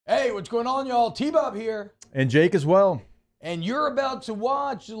Hey, what's going on, y'all? T-Bob here. And Jake as well. And you're about to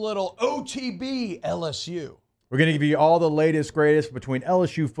watch a little OTB LSU. We're going to give you all the latest, greatest between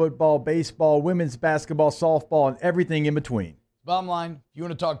LSU football, baseball, women's basketball, softball, and everything in between. Bottom line, if you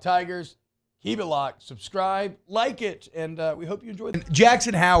want to talk Tigers, keep it locked, subscribe, like it, and we hope you enjoy it.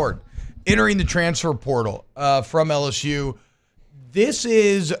 Jaxon Howard entering the transfer portal from LSU. This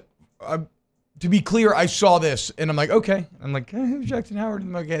is, to be clear, I saw this, and I'm like, okay. I'm like, who's Jaxon Howard?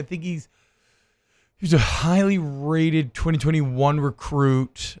 I'm like, I think he's a highly rated 2021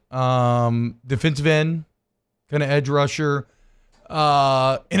 recruit, defensive end, kind of edge rusher,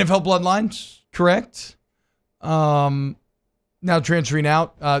 NFL bloodlines, correct? Now transferring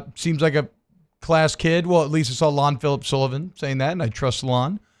out, seems like a class kid. Well, at least I saw Lon Phillips Sullivan saying that, and I trust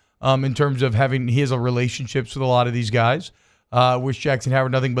Lon in terms of he has relationships with a lot of these guys. Wish Jaxon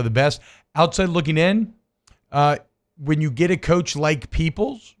Howard nothing but the best. Outside looking in, when you get a coach like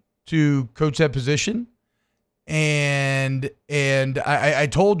Peoples to coach that position, and I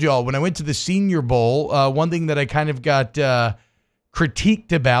told y'all when I went to the Senior Bowl, one thing that I kind of got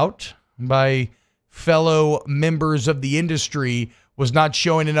critiqued about by fellow members of the industry was not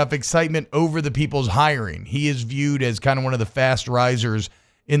showing enough excitement over the People's hiring. He is viewed as kind of one of the fast risers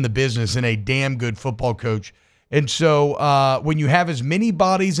in the business and a damn good football coach. And so when you have as many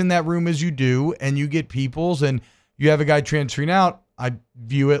bodies in that room as you do, and you get Peoples and you have a guy transferring out, I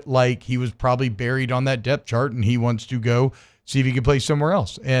view it like he was probably buried on that depth chart and he wants to go see if he can play somewhere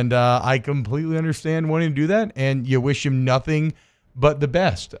else. And I completely understand wanting to do that, and you wish him nothing but the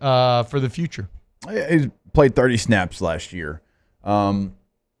best for the future. He played 30 snaps last year. Really?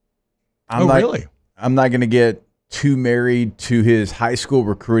 I'm not going to get too married to his high school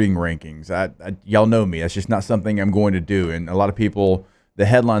recruiting rankings. Y'all know me. That's just not something I'm going to do. And a lot of people, the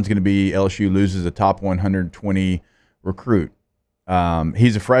headline's going to be LSU loses a top 120 recruit.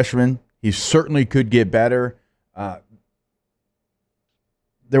 He's a freshman. He certainly could get better.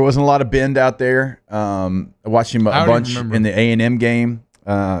 There wasn't a lot of bend out there. I watched him a bunch in the A&M game.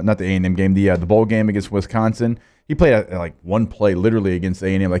 Not the A&M game, the bowl game against Wisconsin. He played like one play literally against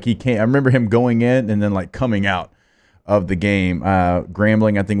A&M. Like I remember him going in and then like coming out of the game.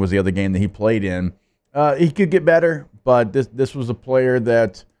 Grambling, I think, was the other game that he played in. He could get better, but this was a player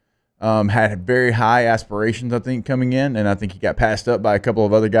that had very high aspirations, I think, coming in, and I think he got passed up by a couple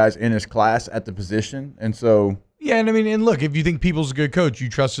of other guys in his class at the position, and so. Yeah, and I mean, and look, if you think Peoples a good coach, you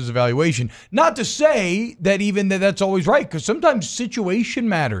trust his evaluation. Not to say that even that's always right, because sometimes situation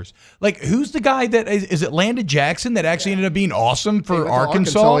matters. Like, who's the guy that is it Landon Jackson that actually ended up being awesome for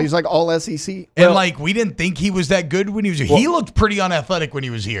Arkansas? He's like all SEC. And like, we didn't think he was that good when he was here. He looked pretty unathletic when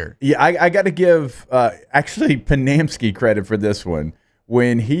he was here. Yeah, I got to give actually Panamsky credit for this one.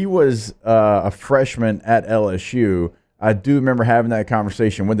 When he was a freshman at LSU, I do remember having that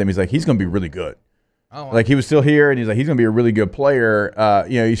conversation with him. He's like, he's going to be really good. Oh, wow. Like, he was still here, and he's like, he's going to be a really good player.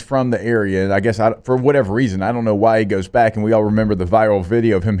 He's from the area, and I guess for whatever reason, I don't know why he goes back, and we all remember the viral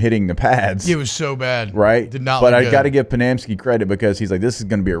video of him hitting the pads. It was so bad. Right? Did not But look I good. got to give Panamsky credit because he's like, this is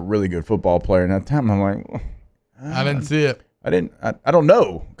going to be a really good football player. And at the time, I'm like, I didn't see it. I don't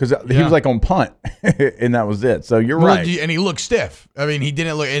know, because he was like on punt, and that was it. So you're right. And he looked stiff. I mean, he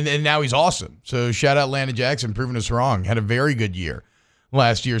didn't look, and now he's awesome. So shout out Landon Jackson, proving us wrong. Had a very good year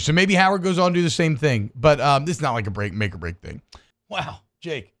last year. So maybe Howard goes on to do the same thing, but this is not like a make or break thing. Wow,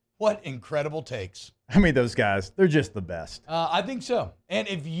 Jake, what incredible takes. I mean, those guys, they're just the best. I think so. And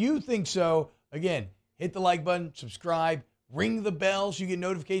if you think so, again, hit the like button, subscribe, ring the bell so you get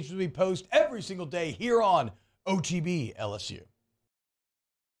notifications when we post every single day here on OTB LSU.